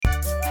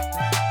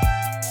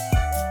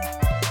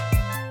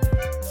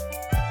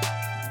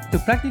The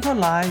Practical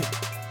Life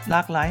หล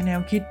ากหลายแน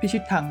วคิดพิชิ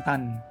ตทางตั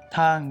นท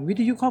างวิ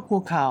ทยุครอบครัว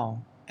ข่าว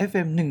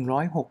FM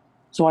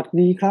 106 สวัส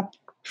ดีครับ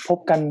พบ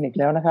กันอีก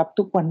แล้วนะครับ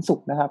ทุกวันศุก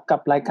ร์นะครับกับ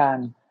รายการ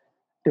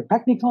The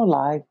Practical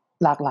Life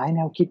หลากหลายแน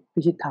วคิด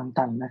พิชิตทาง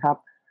ตันนะครับ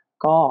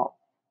ก็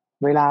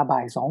เวลาบ่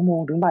าย 2 โมง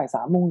ถึงบ่าย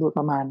 3 โมงโดยป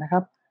ระมาณนะครั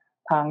บ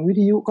ทางวิ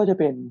ทยุก็จะ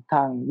เป็นท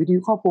างวิทยุ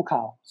ครอบครัวข่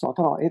าวสท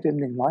ร FM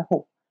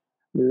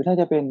 106หรือถ้า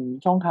จะเป็น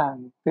ช่องทาง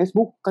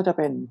Facebook ก็จะเ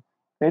ป็น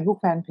Facebook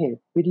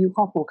Fanpage วิทยุ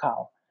ครอบครัวข่า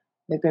ว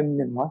FM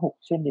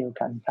 106เช่นเดียว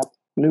กันครับ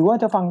หรือว่า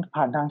จะฟัง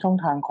ผ่านทางช่อง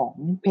ทางของ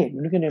เพจม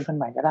นุษย์เงินเดือนพันใ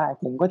หม่ก็ได้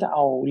ผมก็จะเอ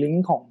าลิง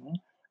ก์ของ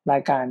รา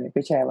ยการเนี่ยไป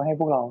แชร์ไว้ให้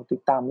พวกเราติ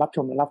ดตามรับช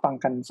มและรับฟัง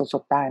กันส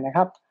ดๆได้นะค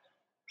รับ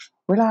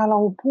เวลาเรา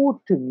พูด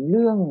ถึงเ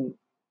รื่อง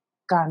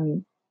การ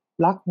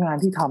รักงาน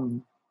ที่ท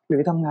ำหรื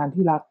อทำงาน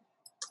ที่รัก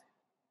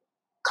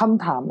ค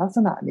ำถามลักษ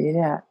ณะนี้เ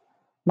นี่ย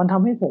มันท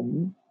ำให้ผม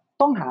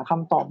ต้องหาค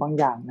ำตอบบาง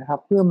อย่างนะครับ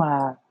เพื่อมา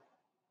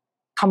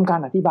ทำการ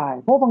อธิบาย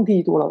เพราะบางที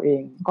ตัวเราเอ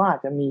งก็อา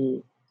จจะมี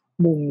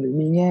มุมหรือ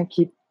มีแง่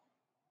คิด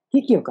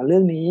ที่เกี่ยวกับเรื่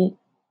องนี้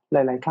ห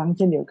ลายๆครั้งเ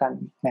ช่นเดียวกัน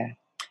นะ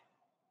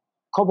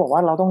เขาบอกว่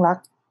าเราต้องรัก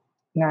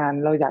งาน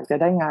เราอยากจะ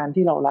ได้งาน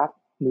ที่เรารัก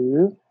หรือ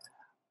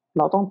เ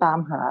ราต้องตาม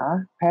หา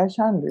แพช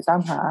ชั่นหรือตา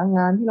มหาง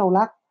านที่เรา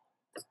รัก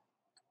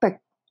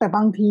แต่บ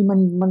างที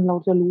มันเรา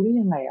จะรู้ได้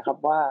ยังไงอะครับ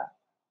ว่า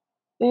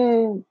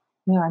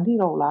งานที่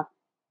เรารัก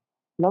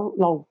แล้ว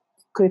เรา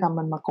เคยทำ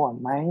มันมาก่อน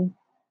ไหม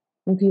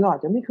บางทีเราอา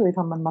จจะไม่เคยท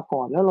ำมันมาก่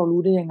อนแล้วเรา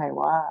รู้ได้ยังไง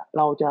ว่าเ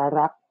ราจะ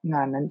รักง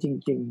านนั้นจ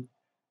ริง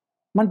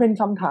ๆมันเป็น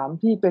คำถาม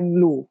ที่เป็น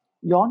ลูป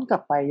ย้อนกลั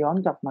บไปย้อน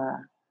กลับมา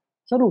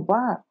สรุปว่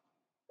า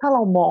ถ้าเร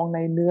ามองใน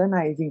เนื้อใน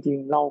จริง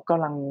ๆเราก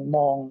ำลังม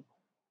อง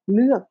เ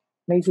ลือก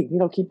ในสิ่งที่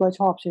เราคิดว่า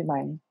ชอบใช่ไหม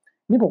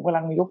นี่ผมกำ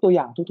ลังยกตัวอ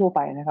ย่างทั่วๆไป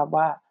นะครับ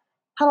ว่า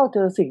ถ้าเราเจ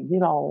อสิ่งที่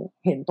เรา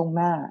เห็นตรงห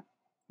น้า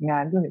งา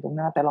นที่เราเห็นตรงห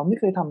น้าแต่เราไม่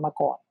เคยทำมา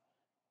ก่อน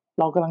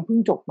เรากำลังเพิ่ง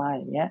จบมา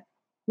อย่างเงี้ย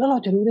แล้วเรา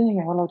จะรู้ได้ยังไ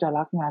งว่าเราจะ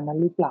รักงานนั้น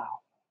หรือเปล่า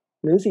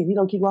หรือสิ่งที่เ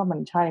ราคิดว่ามัน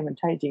ใ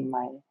ช่จริงไหม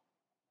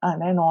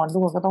แน่นอนทุ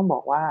กคนก็ต้องบ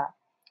อกว่า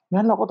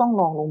งั้นเราก็ต้อง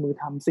ลองลงมือ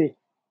ทำสิ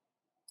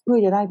เพื่อ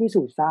จะได้พิ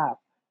สูจน์ทราบ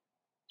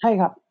ใช่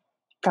ครับ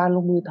การล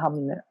งมือท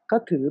ำเนี่ยก็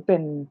ถือเป็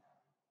น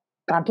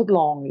การทดล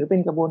องหรือเป็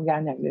นกระบวนการ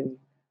อย่างหนึ่ง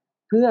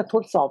เพื่อท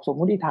ดสอบสม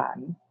มติฐาน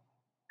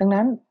ดัง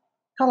นั้น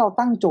ถ้าเรา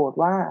ตั้งโจทย์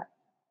ว่า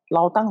เร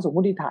าตั้งสมม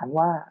ติฐาน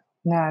ว่า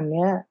งานเ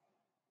นี้ย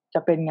จะ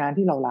เป็นงาน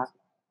ที่เรารัก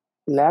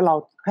แล้วเรา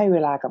ให้เว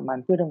ลากับมัน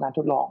เพื่อทำการท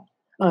ดลอง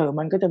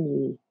มันก็จะมี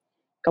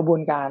กระบว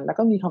นการแล้ว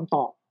ก็มีคำต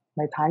อบใ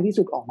นท้ายที่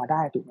สุดออกมาไ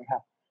ด้ถูกไหมครั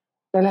บ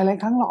แต่หลาย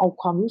ๆครั้งเราเอา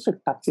ความรู้สึก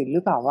ตัดสินห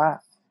รือเปล่าว่า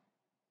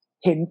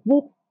เห็น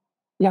ปุ๊บ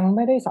ยังไ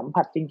ม่ได้สัม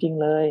ผัสจริง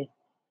ๆเลย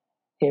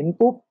เห็น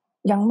ปุ๊บ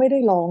ยังไม่ได้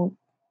ลอง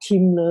ชิ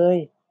มเลย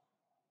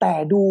แต่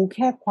ดูแ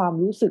ค่ความ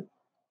รู้สึก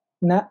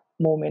ณ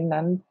โมเมนต์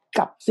นั้น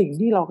กับสิ่ง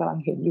ที่เรากำลัง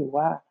เห็นอยู่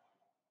ว่า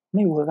ไ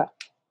ม่เวิร์กอะ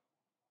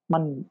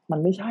มัน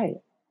ไม่ใช่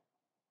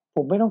ผ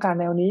มไม่ต้องการ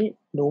แนวนี้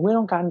หนูไม่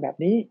ต้องการแบบ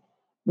นี้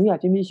หนูอยาก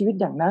จะมีชีวิต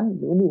อย่างนั้น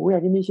หรือหนูอย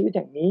ากจะมีชีวิต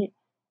อย่างนี้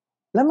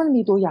แล้วมัน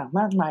มีตัวอย่าง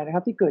มากมายนะค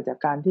รับที่เกิดจาก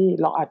การที่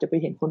เราอาจจะไป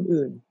เห็นคน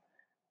อื่น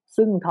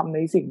ซึ่งทำใน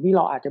สิ่งที่เ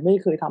ราอาจจะไม่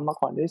เคยทำมา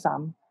ก่อนด้วยซ้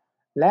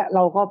ำและเร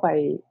าก็ไป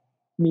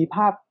มีภ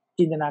าพ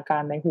จินตนากา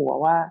รในหัว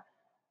ว่า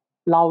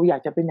เราอยา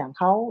กจะเป็นอย่าง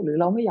เขาหรือ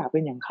เราไม่อยากเป็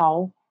นอย่างเขา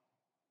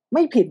ไ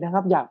ม่ผิดนะค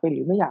รับอยากเป็นห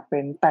รือไม่อยากเป็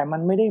นแต่มั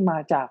นไม่ได้มา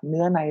จากเ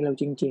นื้อในเรา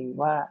จริง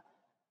ๆว่า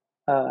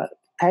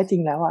แท้จริ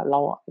งแล้วอะเ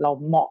รา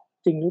เหมาะ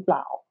จริงหรือเป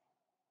ล่า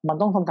มัน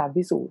ต้องทำการ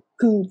พิสูจน์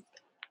คือ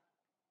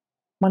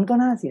มันก็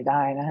น่าเสียด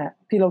ายนะฮะ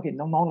ที่เราเห็น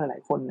น้องๆหล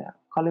ายๆคนเนี่ย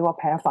เขาเรียกว่า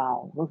แพ้ฟาว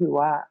ล์ก็คือ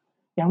ว่า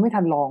ยังไม่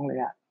ทันลองเลย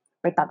อะ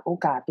ไปตัดโอ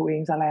กาสตัวเอ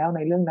งซะแล้วใน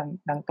เรื่อง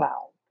ดังกล่า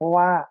วเพราะ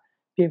ว่า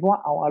เพียงเพราะว่า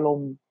เอาอารม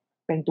ณ์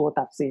เป็นตัว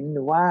ตัดสินห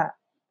รือว่า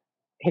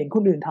เห็นค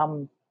นอื่นท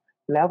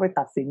ำแล้วไป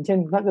ตัดสินเช่น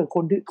ถ้าเกิดค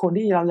น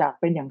ที่เราอยาก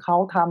เป็นอย่างเขา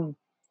ท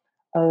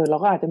ำเรา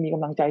ก็อาจจะมีก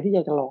ำลังใจที่อย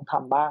ากจะลองท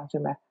ำบ้างใช่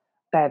ไหม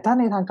แต่ถ้า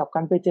ในทางกลับกั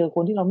นไปเจอค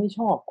นที่เราไม่ช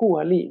อบคู่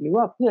อริหรือ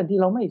ว่าเพื่อนที่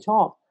เราไม่ชอ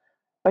บ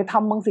ไปท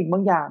ำบางสิ่งบ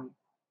างอย่าง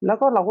แล้ว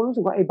ก็เราก็รู้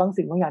สึกว่าไอ้บาง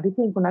สิ่งบางอย่างที่เ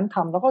พื่อนคนนั้นท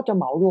ำเราก็จะเ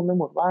หมารวมไป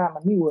หมดว่ามั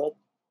นไม่เวิร์ก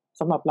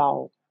สำหรับเรา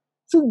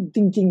ซึ่งจ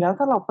ริงๆแล้ว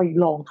ถ้าเราไป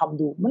ลองทำ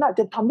ดูมันอาจ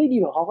จะทำได้ดี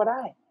กว่าเขาก็ไ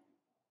ด้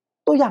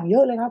ตัวอย่างเยอ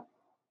ะเลยครับ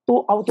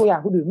เอาตัวอย่า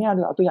งคนอื่นไม่เอา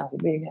ดีกว่าเอาตัวอย่างผ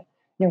มเองเนี่ย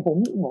อย่างผม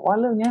บอกว่า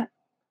เรื่องเนี้ย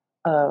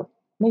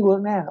ไม่เวิร์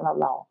กแน่สำหรับ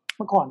เราเ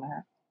มื่อก่อนนะฮ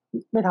ะ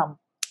ไม่ท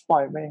ำปล่อ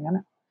ยไปอย่างนั้นน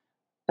ะ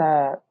แต่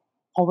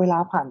พอเวลา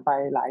ผ่านไป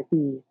หลาย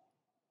ปี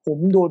ผม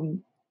โดน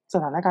ส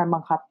ถานการณ์บั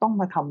งคับต้อง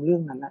มาทำเรื่อ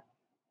งนั้นนะ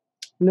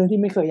เรื่องที่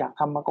ไม่เคยอยาก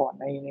ทำมาก่อน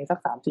ในสัก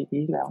3-4 ปี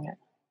ที่แล้วเนี่ย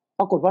ป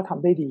รากฏว่าท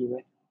ำได้ดีเว้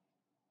ย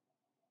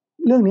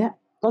เรื่องเนี้ย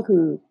ก็คื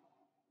อ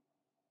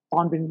ต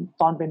อนเ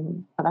ป็น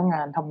พนักง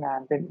านทำงาน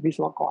เป็นวิศ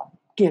วกร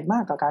เกลียดมา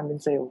กกับการเป็น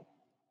เซลล์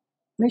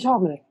ไม่ชอบ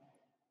เลย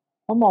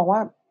เพราะมองว่า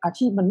อา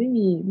ชีพมันไ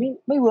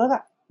ม่เวิร์กอ่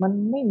ะมัน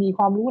ไม่มีค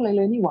วามรู้อะไรเ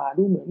ลยนี่หว่า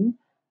ดูเหมือน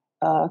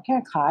แค่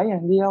ขายอย่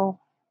างเดียว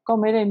ก็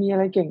ไม่ได้มีอะ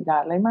ไรเก่งกา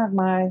จอะไรมาก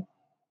มาย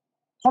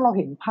เพราะเรา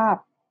เห็นภาพ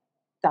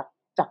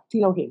จาก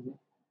ที่เราเห็น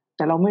แ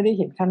ต่เราไม่ได้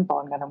เห็นขั้นตอ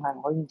นการทำงานขอ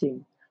งเขาจริง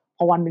ๆพ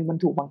อวันหนึ่งมัน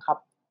ถูกบังคับ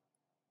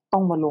ต้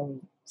องมาลง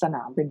สน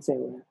ามเป็นเซล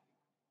ล์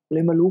เล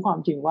ยมารู้ความ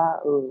จริงว่า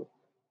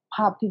ภ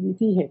าพ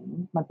ที่เห็น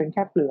มันเป็นแ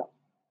ค่เปลือก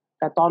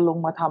แต่ตอนลง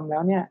มาทำแล้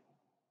วเนี่ย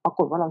ปราก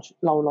ฏว่าเร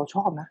าช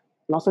อบนะ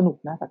เราสนุก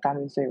นะกับการเ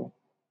ป็นเซลล์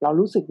เรา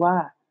รู้สึกว่า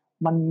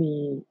มัน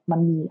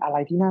มีอะไร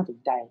ที่น่าสน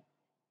ใจ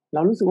เร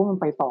ารู้สึกว่ามัน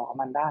ไปต่อกับ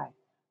มันได้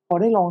พอ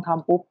ได้ลองท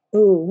ำปุ๊บเ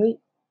ฮ้ย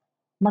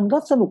มันก็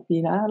สนุกดี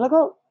นะแล้วก็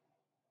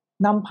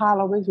นำพาเ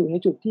ราไปสู่ใน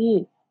จุดที่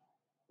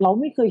เรา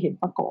ไม่เคยเห็น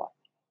มาก่อน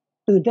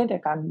ตื่นเต้นแต่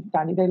ก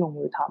ารที่ได้ลง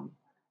มือท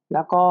ำแ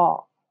ล้วก็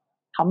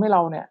ทำให้เร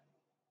าเนี่ย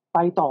ไป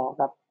ต่อ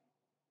กับ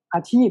อ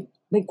าชีพ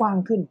ได้กว้าง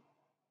ขึ้น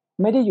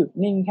ไม่ได้หยุด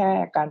นิ่งแค่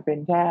การเป็น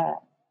แค่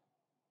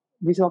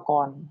วิศวก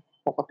ร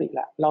ปกติแห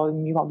ละเรา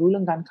มีความรู้เรื่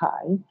องการขา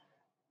ย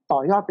ต่อ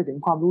ยอดไปถึง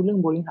ความรู้เรื่อง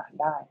บริหาร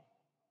ได้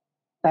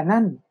แต่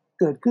นั่น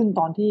เกิดขึ้น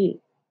ตอนที่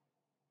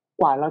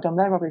กว่าเราจะ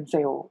ได้มาเป็นเซ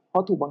ลล์เพรา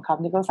ะถูกบังคับ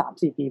นี่ก็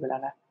3-4 ปีไปแล้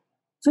วนะ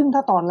ซึ่งถ้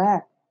าตอนแรก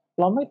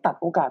เราไม่ตัด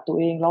โอกาสตัว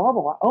เองเราก็บ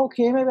อกว่าโอเค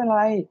ไม่เป็นไ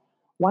ร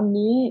วัน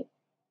นี้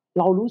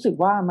เรารู้สึก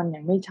ว่ามันยั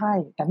งไม่ใช่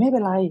แต่ไม่เป็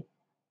นไร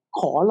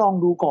ขอลอง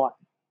ดูก่อน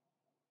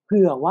เ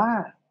ผื่อว่า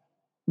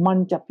มัน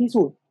จะพิ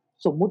สูจน์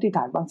สมมุติฐ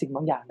านบางสิ่งบ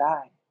างอย่างได้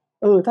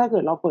ถ้าเกิ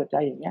ดเราเปิดใจ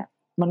อย่างเงี้ย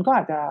มันก็อ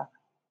าจจะ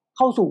เ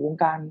ข้าสู่วง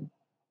การ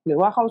หรือ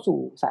ว่าเข้าสู่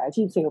สายอา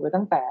ชีพเซลล์ไป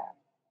ตั้งแต่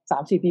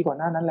3-4 ปีก่อน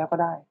หน้านั้นแล้วก็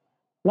ได้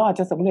เราอาจ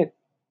จะสำเร็จ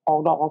ออก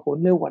ดอกออกผล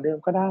เร็วกว่าเดิม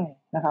ก็ได้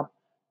นะครับ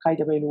ใคร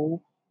จะไปรู้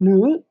หรื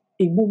อ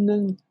อีกมุมหนึ่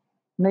ง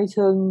ในเ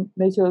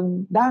ชิง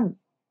ด้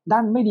า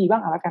นไม่ดีบ้า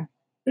งแล้วกัน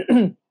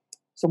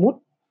สมมุติ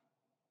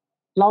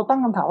เราตั้ง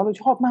คำถามว่าเรา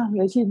ชอบมากเล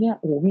ยอาชีพเนี้ย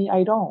โอ้โฮมีไอ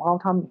ดอลของเรา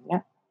ทำอย่างเงี้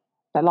ย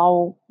แต่เรา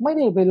ไม่ไ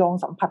ด้ไปลอง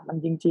สัมผัสมัน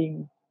จริง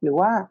ๆหรือ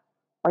ว่า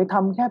ไปท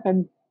ำแค่เป็น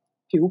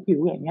ผิว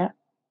ๆอย่างเงี้ย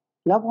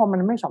แล้วพอมั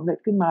นไม่สำเร็จ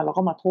ขึ้นมาเรา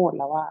ก็มาโทษ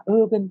แล้วว่า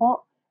เป็นเพราะ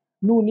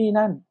นู่นนี่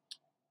นั่น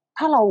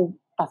ถ้าเรา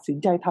ตัดสิน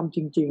ใจทำจ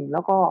ริงๆแล้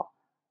วก็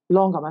ล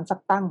องกับมันสัก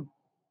ตั้ง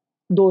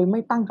โดยไม่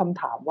ตั้งค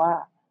ำถามว่า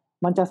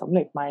มันจะสำเ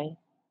ร็จไหม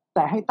แ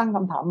ต่ให้ตั้งค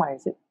ำถามใหม่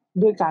เสร็จ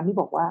ด้วยการที่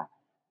บอกว่า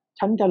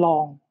ฉันจะลอ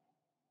ง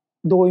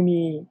โดย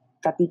มี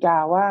กติกา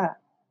ว่า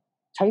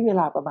ใช้เว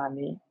ลาประมาณ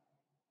นี้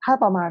ถ้า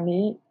ประมาณ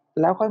นี้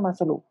แล้วค่อยมา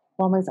สรุป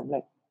ว่าไม่สำเร็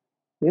จ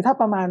หรือถ้า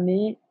ประมาณ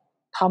นี้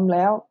ทำแ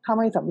ล้วถ้า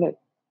ไม่สำเร็จ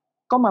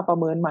ก็มาประ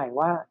เมินใหม่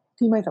ว่า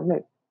ที่ไม่สำเร็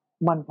จ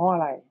มันเพราะอะ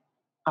ไร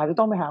อาจจะ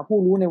ต้องไปหาผู้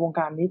รู้ในวงก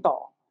ารนี้ต่อ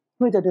เ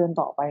พื่อจะเดิน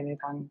ต่อไปใน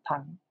ท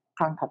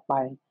างถัดไป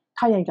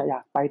ถ้ายังจะอยา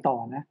กไปต่อ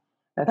นะ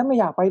แต่ถ้าไม่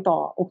อยากไปต่อ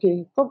โอเค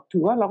ก็ถื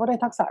อว่าเราก็ได้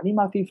ทักษะนี้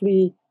มาฟรี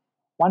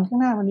ๆวันข้าง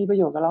หน้ามันมีประ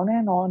โยชน์กับเราแน่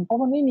นอนเพรา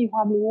ะมันไม่มีคว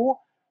ามรู้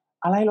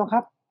อะไรหรอกค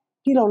รับ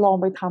ที่เราลอง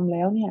ไปทำแ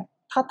ล้วเนี่ย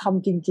ถ้าท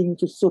ำจริง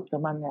ๆสุดๆกั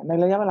บมันเนี่ยใน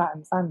ระยะเวลาอั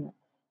นสั้นเนี่ย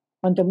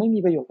มันจะไม่มี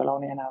ประโยชน์กับเรา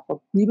ในอนาคต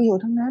มีประโยช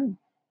น์ทั้งนั้น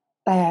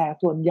แต่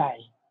ส่วนใหญ่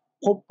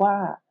พบว่า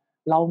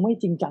เราไม่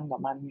จริงจังกั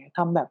บมันไงท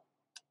ำแบบ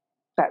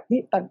แตะนิ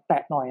ดแต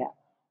ะหน่อยอะ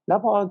แล้ว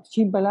พอ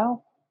ชิมไปแล้ว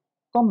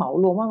ก็เหมา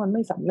รวมว่ามันไ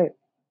ม่สำเร็จ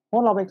เพรา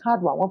ะเราไปคาด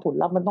หวังว่าผล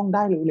ลัพธ์มันต้องไ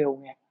ด้เร็ว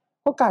ๆไง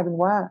ก็กลายเป็น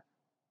ว่า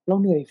เรา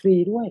เหนื่อยฟรี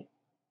ด้วย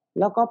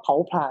แล้วก็เผา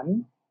ผลาญ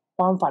ค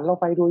วามฝันเรา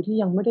ไปโดยที่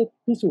ยังไม่ได้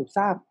พิสูจน์ท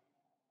ราบ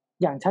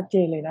อย่างชัดเจ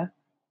นเลยนะ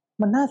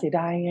มันน่าเสีย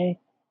ดายไง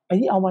ไอ้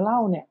ที่เอามาเล่า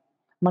เนี่ย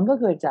มันก็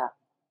เกิดจาก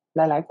ห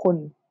ลายๆคน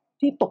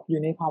ที่ตกอ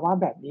ยู่ในภาวะ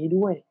แบบนี้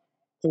ด้วย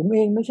ผมเอ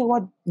งไม่ใช่ว่า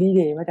ดีเ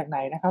ดย์มาจากไหน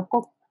นะครับก็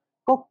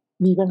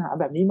มีปัญหา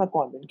แบบนี้มา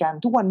ก่อนเหมือนกัน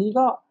ทุกวันนี้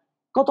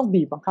ก็ต้อง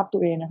บีบบังคับตั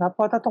วเองนะครับเพ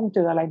ราะถ้าต้องเจ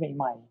ออะไรใ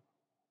หม่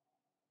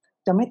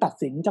ๆจะไม่ตัด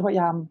สินจะพยา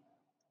ยาม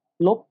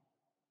ลบ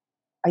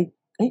ไอ้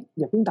เฮ้ย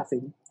อย่าเพิ่งตัดสิ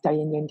นใจเ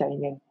ย็นๆใจเ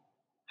ย็น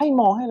ๆให้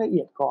มองให้ละเ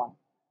อียดก่อน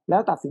แล้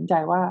วตัดสินใจ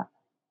ว่า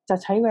จะ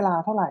ใช้เวลา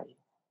เท่าไร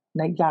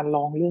ในการล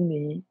องเรื่อง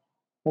นี้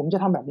ผมจะ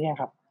ทำแบบนี้อะ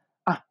ครับ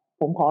อะ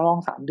ผมขอลอง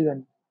3 เดือน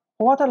เพ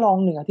ราะว่าถ้าลอง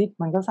1 อาทิตย์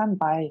มันก็สั้น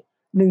ไป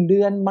1 เดื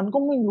อนมันก็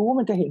ไม่รู้ว่า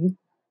มันจะเห็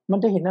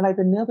นอะไรเ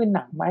ป็นเนื้อเป็นห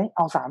นังไหมเอ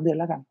า3 เดือน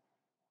แล้วกัน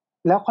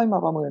แล้วค่อยมา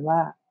ประเมินว่า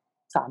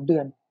3 เดื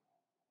อน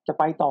จะ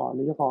ไปต่อห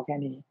รือจะพอแค่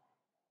นี้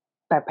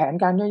แต่แผน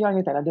การย่อยๆใน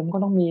แต่ละเดือนมัน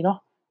ก็ต้องมีเนาะ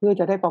เพื่อ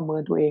จะได้ประเมิ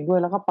นตัวเองด้วย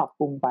แล้วก็ปรับ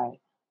ปรุงไป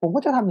ผม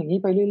ก็จะทำอย่างงี้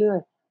ไปเรื่อย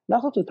ๆแล้ว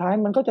ก็สุดท้าย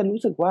มันก็จะรู้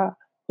สึกว่า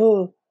เออ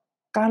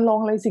การลอง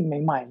อะไรสิ่งใ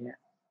หม่ๆเนี่ย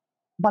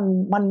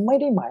มันไม่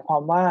ได้หมายควา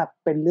มว่า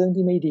เป็นเรื่อง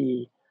ที่ไม่ดี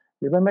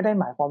หรือมันไม่ได้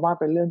หมายความว่า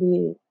เป็นเรื่อง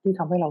ที่ท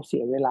ำให้เราเสี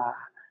ยเวลา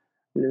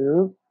หรือ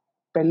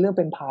เป็นเรื่องเ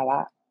ป็นภาระ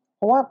เ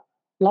พราะว่า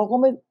เราก็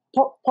ไม่เ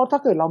พราะถ้า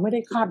เกิดเราไม่ได้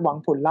คาดหวัง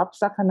ผลลัพธ์เ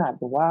สียขนาด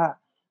แบบว่า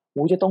โ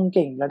อ้โฮจะต้องเ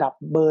ก่งระดับ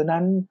เบอร์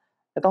นั้น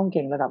จะต้องเ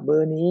ก่งระดับเบอ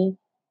ร์นี้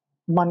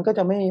มันก็จ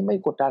ะไม่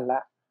กดดันแล้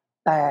ว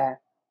แต่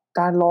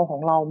การลองขอ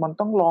งเรามัน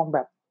ต้องลองแบ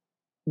บ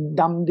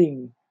ดำดิ่ง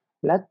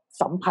และ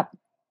สัมผัส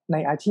ใน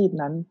อาชีพ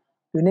นั้น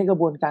หรือในกระ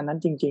บวนการนั้น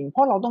จริงๆเพร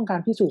าะเราต้องการ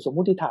พิสูจน์สม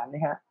มุติฐานน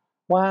ะครับ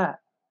ว่า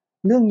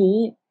เรื่องนี้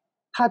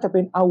ถ้าจะเ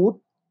ป็นอาวุธ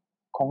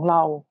ของเร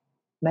า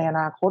ในอ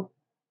นาคต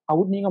อา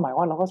วุธนี้ก็หมาย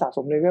ว่าเราก็สะส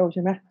ม level ใ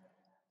ช่ไหม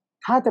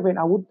ถ้าจะเป็น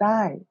อาวุธไ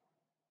ด้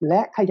แล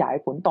ะขยาย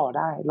ผลต่อไ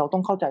ด้เราต้อ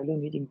งเข้าใจเรื่อง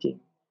นี้จริง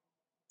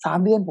ๆ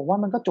3 เดือนผมว่า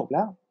มันก็จบแ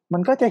ล้วมั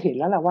นก็จะเห็น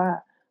แล้วแหละว่า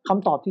ค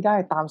ำตอบที่ได้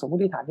ตามสมมุ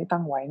ติฐานที่ตั้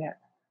งไว้เนี่ย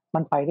มั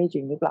นไปได้จ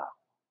ริงหรือเปล่า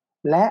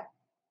และ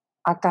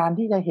อาการ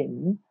ที่จะเห็น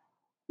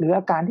หรือ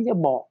อาการที่จะ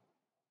บอก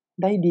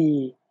ได้ดี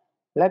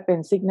และเป็น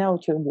signal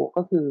เชิงบวก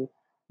ก็คือ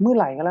เมื่อไ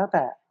หร่ก็แล้วแ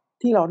ต่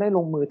ที่เราได้ล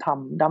งมือท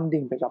ำดำ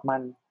ดิ่งไปกับมั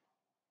น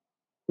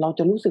เราจ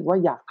ะรู้สึกว่า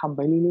อยากทำไป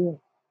เรื่อย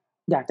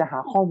ๆอยากจะหา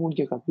ข้อมูลเ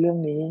กี่ยวกับเรื่อง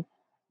นี้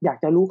อยาก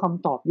จะรู้ค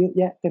ำตอบเยอะ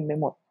แยะเต็มไป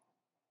หมด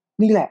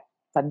นี่แหละ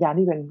สัญญาณ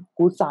ที่เป็น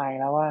good sign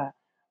แล้วว่า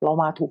เรา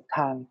มาถูกท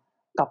าง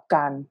กับก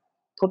าร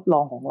ทดล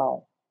องของเรา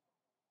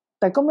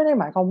แต่ก็ไม่ได้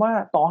หมายความว่า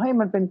ต่อให้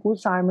มันเป็นกู๊ด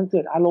ไซน์มันเกิ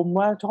ดอารมณ์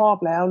ว่าชอบ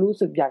แล้วรู้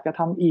สึกอยากจะ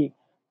ทำอีก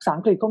ภาษา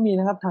อังกฤษก็มี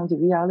นะครับทางจิต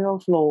วิทยาเรียกว่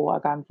าโฟลว์อ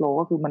าการโฟลว์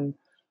ก็คือมัน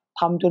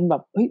ทำจนแบ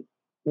บเฮ้ย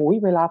โอ้โฮ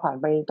เวลาผ่าน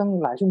ไปตั้ง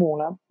หลายชั่วโมง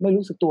แล้วไม่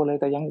รู้สึกตัวเลย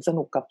แต่ยังส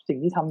นุกกับสิ่ง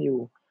ที่ทำอยู่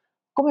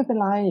ก็ไม่เป็น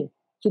ไร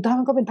สุดท้าย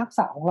มันก็เป็นทักษ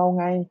ะของเรา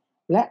ไง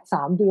และ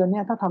3เดือนเ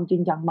นี่ยถ้าทำจริ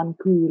งจังมัน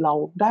คือเรา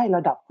ได้ร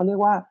ะดับเขาเรีย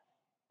กว่า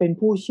เป็น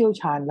ผู้เชี่ยว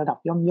ชาญระดับ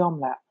ย่อม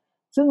ๆแล้ว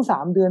ซึ่ง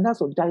3เดือนถ้า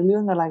สนใจเรื่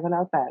องอะไรก็แล้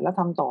วแต่แล้ว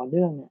ทำต่อเ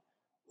นื่องเนี่ย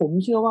ผม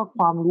เชื่อว่าค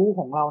วามรู้ข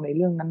องเราในเ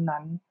รื่อง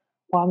นั้น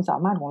ๆความสา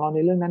มารถของเราใน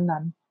เรื่อง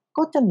นั้นๆ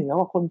ก็จะเหนือก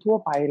ว่าคนทั่ว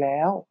ไปแล้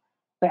ว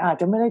แต่อาจ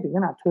จะไม่ได้ถึงข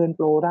นาดเทิร์นโป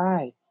รได้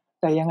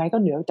แต่ยังไงก็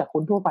เหนือจากค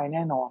นทั่วไปแ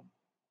น่นอน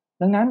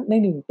ดังนั้นใน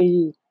1ปี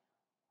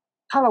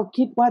ถ้าเรา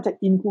คิดว่าจะ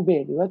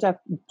incubate หรือว่าจะ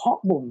เพาะ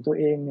บ่มตัว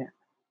เองเนี่ย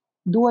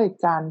ด้วย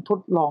การทด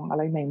ลองอะไ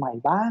รใหม่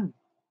ๆบ้าง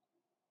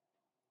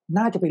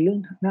น่าจะเป็นเรื่อง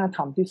น่าท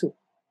ำที่สุด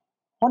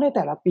เพราะในแ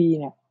ต่ละปี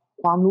เนี่ย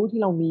ความรู้ที่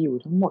เรามีอยู่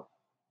ทั้งหมด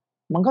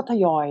มันก็ท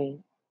ยอย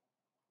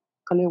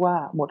เขาเรียกว่า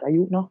หมดอา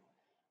ยุเนาะ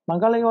มัน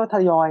ก็เรียกว่าท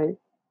ย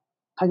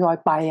อย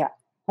ไปอะ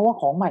เพราะว่า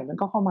ของใหม่มัน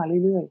ก็เข้ามา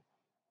เรื่อย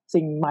ๆ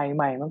สิ่งใ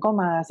หม่ๆมันก็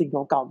มาสิ่ง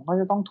เก่าๆมันก็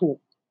จะต้องถูก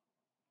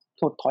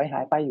ถดถอยหา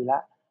ยไปอยู่แล้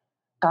ว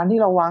การที่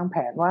เราวางแผ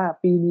นว่า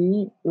ปีนี้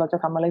เราจะ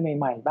ทำอะไรใ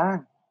หม่ๆบ้าง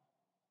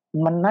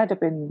มันน่าจะ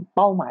เป็นเ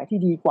ป้าหมายที่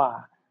ดีกว่า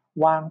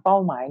วางเป้า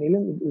หมายในเรื่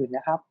องอื่นๆน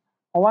ะครับ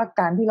เพราะว่า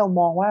การที่เรา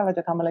มองว่าเราจ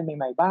ะทำอะไรใ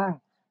หม่ๆบ้าง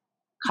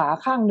ขา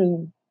ข้างหนึ่ง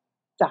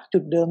จากจุ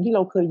ดเดิมที่เร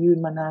าเคยยืน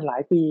มานานหลา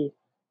ยปี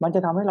มันจะ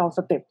ทำให้เราส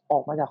เต็ปออ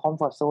กมาจากคอม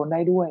ฟอร์ตโซนได้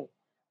ด้วย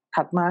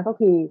ถัดมาก็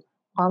คือ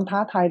ความท้า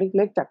ทายเ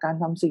ล็กๆจากการ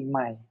ทำสิ่งให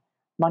ม่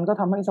มันก็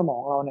ทำให้สมอ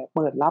งเราเนี่ยเ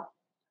ปิดรับ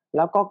แ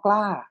ล้วก็ก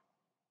ล้า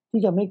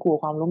ที่จะไม่กลัว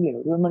ความล้มเหลว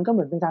ด้วยมันก็เห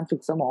มือนเป็นการฝึ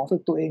กสมองฝึ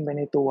กตัวเองไป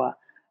ในตัว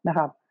นะค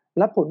รับแ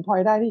ละผลพลอย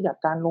ได้ที่จาก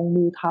การลง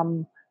มือท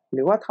ำห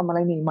รือว่าทำอะไร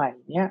ใหม่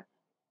ๆเนี่ย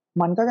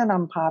มันก็จะน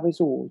ำพาไป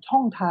สู่ช่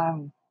องทาง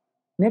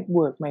เน็ตเ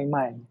วิร์กให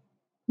ม่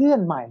ๆเพื่อ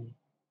นใหม่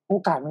โอ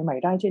กาสใหม่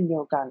ๆได้เช่นเดี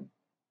ยวกัน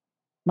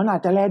มันอา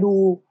จจะแลดู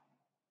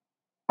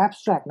แอบ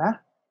สแตรกนะ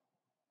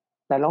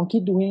แต่ลองคิ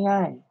ดดูง่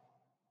าย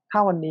ๆ ถ้า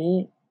วันนี้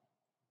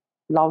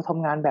เราท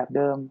ำงานแบบเ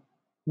ดิม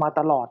มา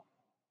ตลอด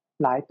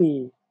หลายปี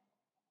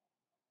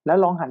แล้ว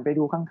ลองหันไป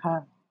ดูข้า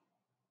ง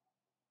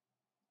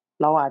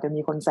ๆเราอาจจะมี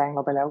คนแซงเร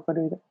าไปแล้วก็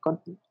ด้วยก็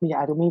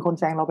อาจจะมีคน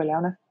แซงเราไปแล้ว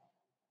นะ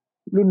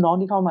รุ่นน้อง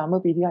ที่เข้ามาเมื่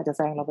อปีที่แล้วอาจจะแ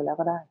ซงเราไปแล้ว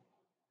ก็ได้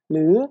ห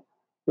รือ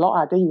เราอ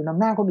าจจะอยู่นำ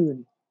หน้าคนอื่น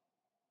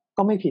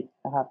ก็ไม่ผิด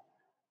นะครับ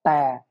แต่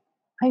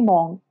ให้มอ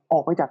งออ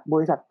กไปจากบ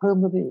ริษัทเพิ่ม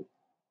ขึ้นไปอีก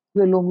เ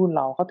พื่อนร่วมรุ่นเ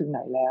ราเขาถึงไหน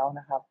แล้ว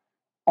นะครับ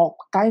ออก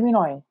ไกลไปห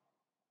น่อย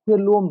เพื่อ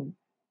นร่วม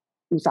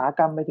อุตสาหก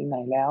รรมไปถึงไหน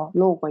แล้ว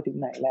โลกไปถึง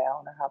ไหนแล้ว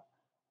นะครับ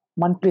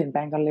มันเปลี่ยนแปล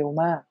งกันเร็ว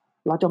มาก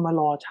เราจะมา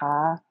รอช้า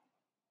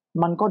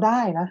มันก็ได้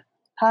นะ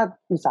ถ้า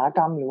อุตสาหก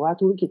รรมหรือว่า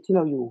ธุรกิจที่เ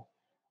ราอยู่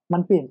มั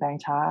นเปลี่ยนแปลง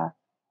ช้า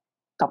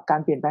กับการ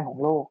เปลี่ยนแปลงของ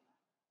โลก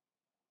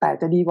แต่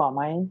จะดีกว่าไห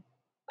ม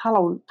ถ้าเร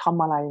าท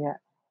ำอะไรเนี่ย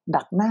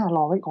ดักหน้าร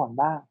อไว้ก่อน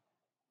บ้าง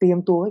เตรียม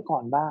ตัวไว้ก่อ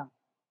นบ้าง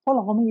เพราะเร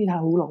าก็ไม่มีทา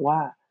งรู้หรอกว่า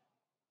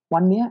วั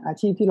นเนี้ยอา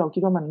ชีพที่เราคิ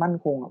ดว่ามันมั่น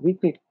คงอะวิ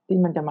กฤตที่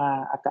มันจะมา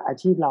กับอา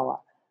ชีพเราอะ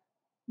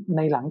ใ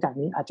นหลังจาก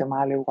นี้อาจจะมา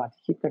เร็วกว่า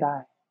ที่คิดก็ได้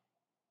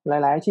หลา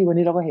ยๆอาชีพวัน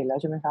นี้เราก็เห็นแล้ว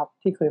ใช่ไหมครับ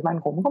ที่เคยมั่น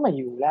คงมันก็ไม่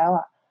อยู่แล้วอ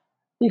ะ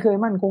ที่เคย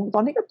มั่นคงตอ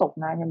นนี้ก็ตก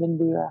งานกันเป็น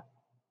เบื่อ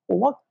ผม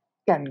ว่า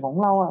แก่นของ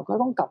เราอะก็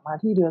ต้องกลับมา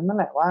ที่เดิมนั่น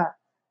แหละว่า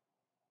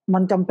มั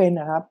นจำเป็น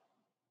อะครับ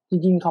จ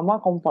ริงๆคำว่า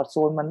คอมฟอร์ตโซ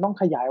นมันต้อง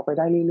ขยายออกไป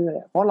ได้เรื่อยๆ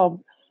อะเพราะเร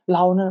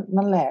าเนี่ย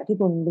นั่นแหละที่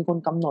เป็นคน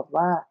กำหนด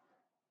ว่า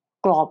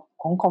กรอบ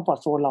ของคอมฟอร์ต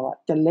โซนเราอะ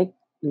จะเล็ก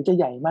หรือจะ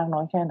ใหญ่มากน้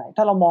อยแค่ไหน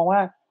ถ้าเรามองว่า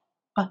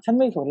อะฉัน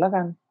ไม่สนแล้ว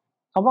กัน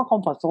คำว่าคอ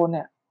มฟอร์ตโซนเ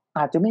นี่ยอ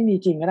าจจะไม่มี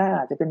จริงก็ได้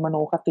อาจจะเป็นมโน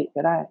คติ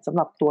ก็ได้สำห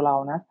รับตัวเรา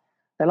นะ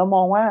แต่เราม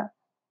องว่า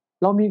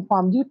เรามีควา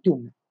มยืดหยุ่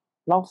น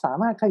เราสา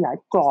มารถขยาย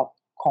กรอบ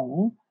ของ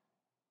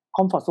ค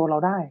อมฟอร์ตโซนเรา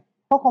ได้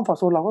เพราะคอมฟอร์ต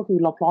โซนเราก็คือ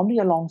เราพร้อมที่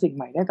จะลองสิ่งใ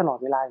หม่ได้ตลอด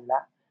เวลาอยู่แล้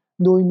ว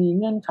โดยมี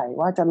เงื่อนไข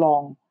ว่าจะลอ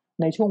ง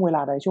ในช่วงเวล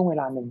าใดช่วงเว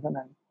ลาหนึ่งเท่า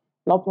นั้น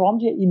เราพร้อม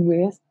ที่จะ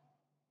invest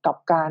กับ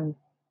การ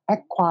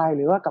acquire ห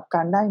รือว่ากับก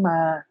ารได้มา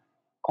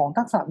ของ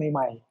ทักษะให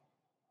ม่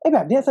ๆไอ้แบ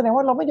บเนี้ยแสดง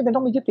ว่าเราไม่จำเป็นต้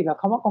องไปยึดติดกับ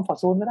คำว่าคอมฟอร์ต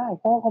โซนก็ได้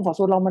เพราะว่าคอมฟอร์ตโ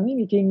ซนเรามันไม่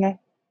มีจริงไง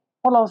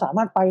เพราะเราสาม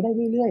ารถไปได้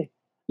เรื่อย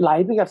ๆไหล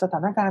ไปกับสถา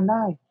นการณ์ไ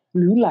ด้ห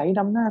รือไหลน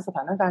ำหน้าสถ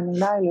านการณ์ยัง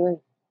ได้เลย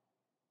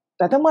แ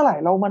ต่ถ้าเมื่อไหร่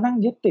เรามานั่ง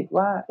ยึดติด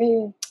ว่าเอ๊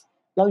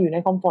เราอยู่ใน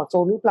คอมฟอร์ตโซ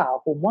นหรือเปล่า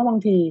ผมว่าบาง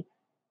ที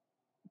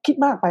คิด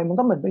มากไปมัน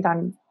ก็เหมือนเป็นการ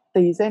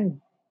ตีเส้น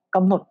ก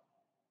ำหนด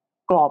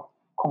กรอบ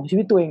ของชี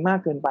วิตตัวเองมาก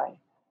เกินไป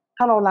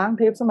ถ้าเราล้างเ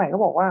ทปสมัยก็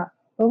บอกว่า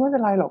ไม่เป็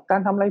นไรหรอกกา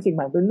รทำอะไรสิ่งให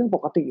ม่เป็นเรื่องป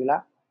กติอยู่แล้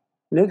ว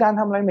หรือการ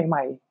ทำอะไรให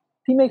ม่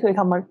ๆที่ไม่เคย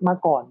ทำมา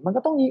ก่อนมันก็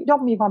ต้องย่อ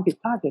มมีความผิด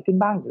พลาดเกิดขึ้น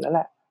บ้างอยู่แล้วแห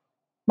ละ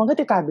มันก็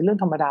จะกลายเป็นเรื่อง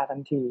ธรรมดาทั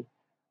นที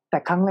แต่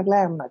ครั้งแร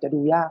กๆมันอาจจะดู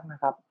ยากนะ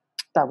ครับ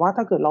แต่ว่า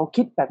ถ้าเกิดเรา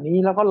คิดแบบนี้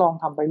แล้วก็ลอง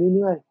ทำไปเ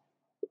รื่อย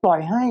ๆปล่อย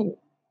ให้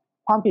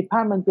ความผิดพลา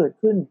ดมันเกิด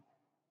ขึ้น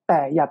แต่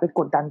อย่าไปก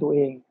ดดันตัวเอ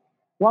ง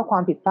ว่าควา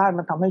มผิดพลาด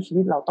มันทำให้ชี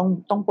วิตเรา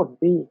ต้องป่น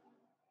ปี้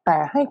แต่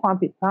ให้ความ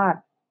ผิดพลาด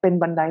เป็น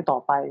บันไดต่อ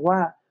ไปว่า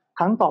ค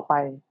รั้งต่อไป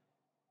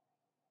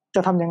จ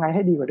ะทำยังไงใ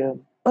ห้ดีกว่าเดิม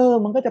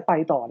มันก็จะไป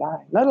ต่อได้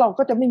แล้วเรา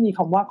ก็จะไม่มีค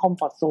ำว่าคอม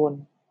ฟอร์ตโซน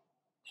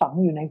ฝัง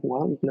อยู่ในหัว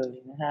เราอีกเลย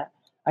นะฮะ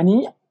อันนี้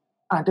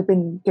อาจจะเป็น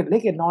เกร็ดเล็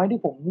กเกร็ดน้อยที่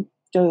ผม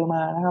เจอม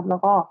านะครับแล้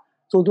วก็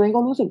ส่วนตัวเอง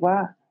ก็รู้สึกว่า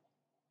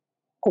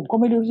ผมก็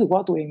ไม่ได้รู้สึกว่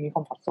าตัวเองมีค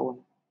อมฟอร์ตโซน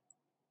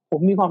ผ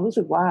มมีความรู้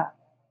สึกว่า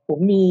ผม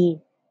มี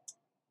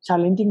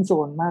challenging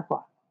zone มากกว่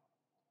า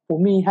ผม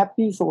มี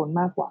happy zone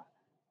มากกว่า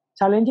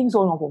challenging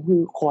zone ของผมคื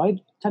อขอให้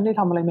ฉันได้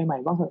ทำอะไรใหม่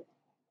ๆบ้างเถอะ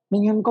ไม่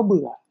งั้นมันก็เ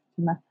บื่อใ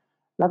ช่ไหม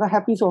แล้วก็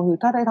happy zone คือ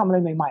ถ้าได้ทำอะไร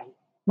ใหม่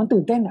ๆมัน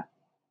ตื่นเต้นอ่ะ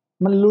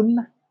มันลุ้น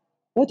นะ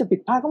จะผิด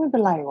พลาดก็ไม่เป็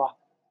นไรว่ะ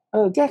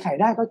แก้ไข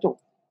ได้ก็จบ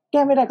แ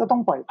ก้ไม่ได้ก็ต้อ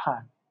งปล่อยผ่า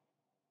น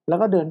แล้ว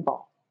ก็เดินต่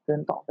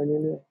อไปเ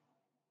รื่อย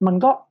ๆมัน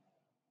ก็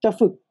จะ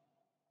ฝึก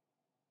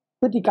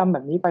พฤติกรรมแบ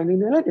บนี้ไปเรื่อ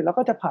ยๆแล้วเดี๋ยวเรา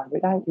ก็จะผ่านไป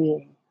ได้เอง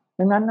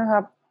ดังนั้นนะครั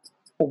บ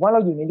ผมว่าเรา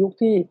อยู่ในยุค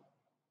ที่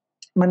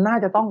มันน่า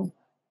จะต้อง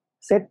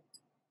เซต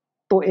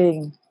ตัวเอง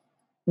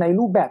ใน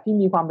รูปแบบที่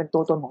มีความเป็นตั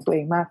วตนของตัวเอ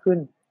งมากขึ้น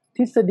ท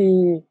ฤษฎี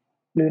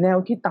หรือแนว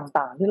คิด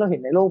ต่างๆที่เราเห็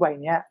นในโลกใบ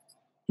นี้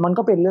มัน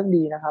ก็เป็นเรื่อง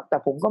ดีนะครับแต่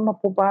ผมก็มา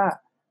พบว่า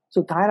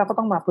สุดท้ายเราก็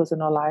ต้องมา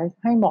personalize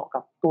ให้เหมาะกั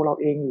บตัวเรา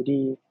เองอยู่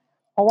ดี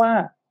เพราะว่า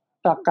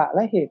ตรรกะแล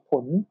ะเหตุผ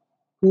ล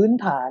พื้น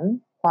ฐาน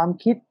ความ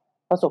คิด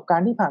ประสบการ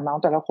ณ์ที่ผ่านมาขอ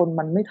งแต่ละคน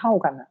มันไม่เท่า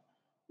กันอ่ะ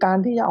การ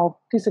ที่จะเอา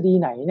ทฤษฎี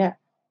ไหนเนี่ย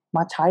ม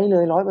าใช้เล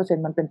ย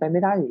 100% มันเป็นไปไ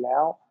ม่ได้อยู่แล้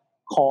ว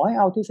ขอให้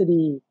เอาทฤษ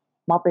ฎี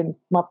มาเ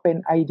ป็น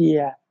ไอเดีย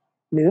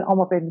หรือเอา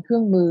มาเป็นเครื่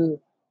องมือ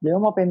หรือเอ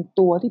ามาเป็น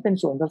ตัวที่เป็น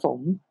ส่วนผสม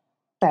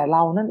แต่เร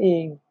านั่นเอ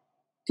ง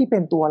ที่เป็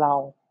นตัวเรา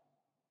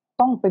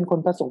ต้องเป็นคน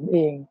ผสมเอ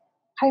ง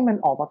ให้มัน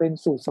ออกมาเป็น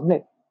สูตรสำเร็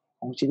จ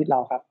ของชีวิตเรา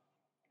ครับ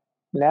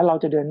และเรา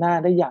จะเดินหน้า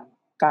ได้อย่าง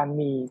การ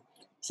มี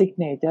ซิก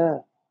เนเจอร์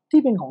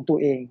ที่เป็นของตัว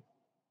เอง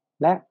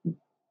และ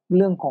เ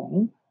รื่องของ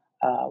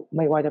ไ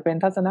ม่ว่าจะเป็น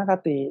ทัศนค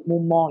ติมุ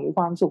มมองหรือค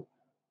วามสุข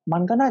มั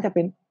นก็น่าจะเ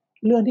ป็น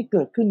เรื่องที่เ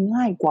กิดขึ้น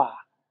ง่ายกว่า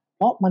เ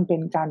พราะมันเป็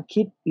นการ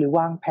คิดหรือว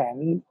างแผน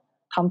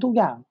ทำทุก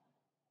อย่าง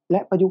และ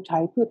ประยุกต์ใช้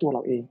เพื่อตัวเร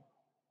าเอง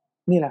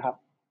นี่แหละครับ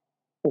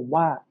ผม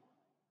ว่า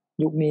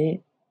ยุคนี้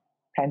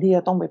แทนที่จ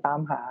ะต้องไปตาม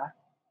หา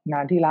งา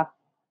นที่รัก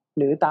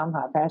หรือตามห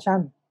าแพชชั่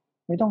น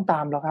ไม่ต้องตา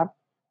มหรอกครับ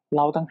เ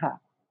ราต่างหาก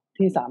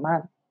ที่สามาร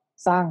ถ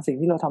สร้างสิ่ง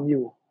ที่เราทำอ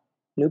ยู่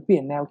หรือเปลี่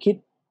ยนแนวคิด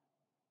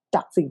จ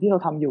ากสิ่งที่เรา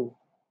ทำอยู่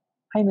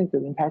ให้มันเกิ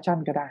ดเป็นแพชชั่น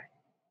ก็ได้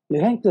หรื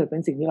อให้เกิดเป็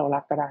นสิ่งที่เรารั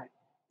กก็ได้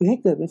หรือให้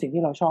เกิดเป็นสิ่ง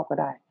ที่เราชอบก็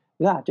ได้ห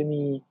รืออาจจะ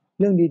มี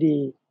เรื่องดี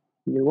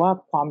ๆหรือว่า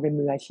ความเป็น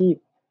มืออาชีพ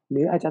ห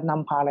รืออาจจะน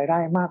ำพารายได้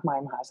มากมาย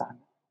มหาศาล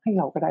ให้เ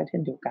ราก็ได้เช่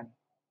นเดียวกัน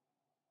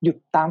หยุด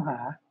ตามหา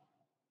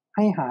ใ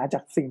ห้หาจา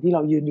กสิ่งที่เร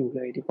ายืนอยู่เ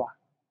ลยดีกว่า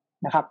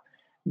นะครับ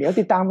เดี๋ยว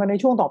ติดตามกันใน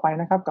ช่วงต่อไป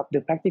นะครับกับ The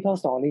Practical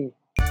Story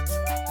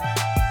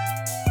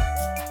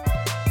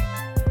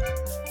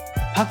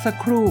พักสัก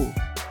ครู่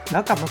แล้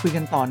วกลับมาคุย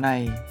กันต่อใน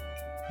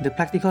The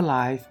Practical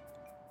Life